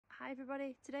Hi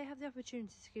everybody, today I have the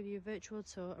opportunity to give you a virtual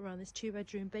tour around this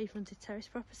 2-bedroom bay-fronted terrace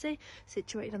property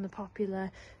situated on the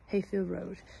popular Hayfield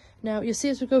Road. Now you'll see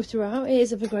as we go throughout, it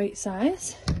is of a great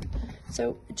size.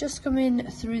 So just coming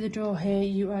through the door here,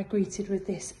 you are greeted with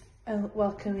this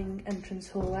welcoming entrance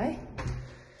hallway.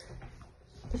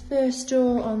 The first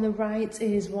door on the right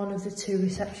is one of the 2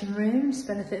 reception rooms,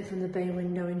 benefiting from the bay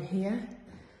window in here.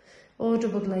 All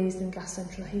double glazed and gas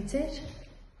central heated.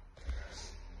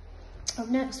 Up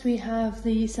next we have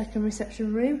the second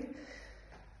reception room,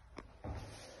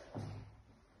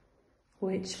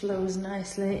 which flows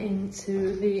nicely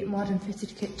into the modern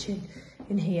fitted kitchen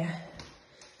in here.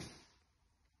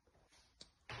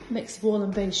 Mixed wall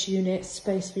and base unit,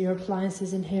 space for your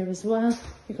appliances in here as well.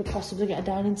 You could possibly get a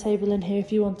dining table in here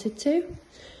if you wanted to.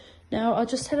 Now I'll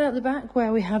just head out the back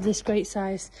where we have this great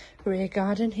size rear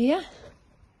garden here.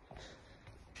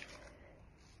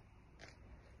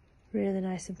 Really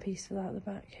nice and peaceful out the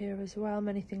back here as well.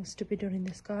 Many things to be done in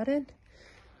this garden.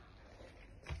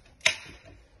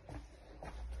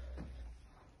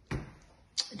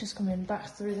 Just coming back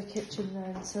through the kitchen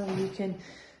then, so you can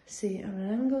see it on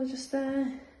an angle just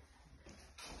there.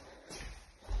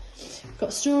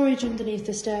 Got storage underneath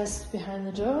the stairs behind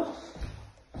the door.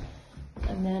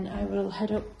 And then I will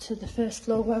head up to the first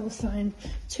floor where we'll find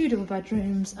 2 double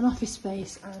bedrooms, an office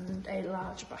space and a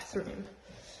large bathroom.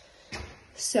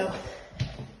 So,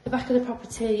 the back of the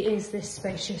property is this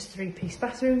spacious 3-piece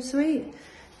bathroom suite.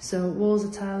 So walls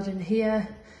are tiled in here,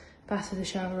 bath with a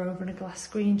shower over and a glass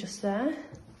screen just there.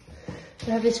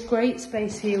 We have this great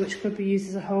space here which could be used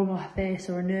as a home office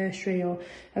or a nursery or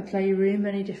a playroom,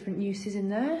 many different uses in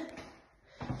there.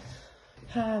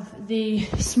 Have the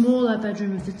smaller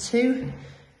bedroom of the 2,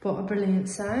 but a brilliant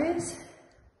size.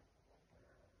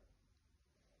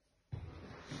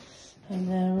 And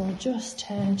then we'll just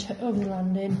head over the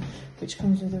landing, which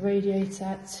comes with a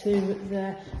radiator, to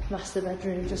the master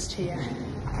bedroom just here.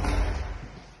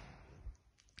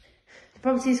 The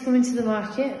property is coming to the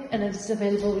market and it is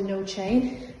available with no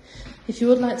chain. If you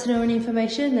would like to know any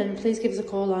information, then please give us a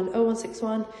call on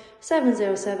 0161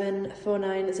 707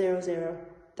 4900.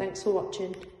 Thanks for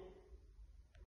watching.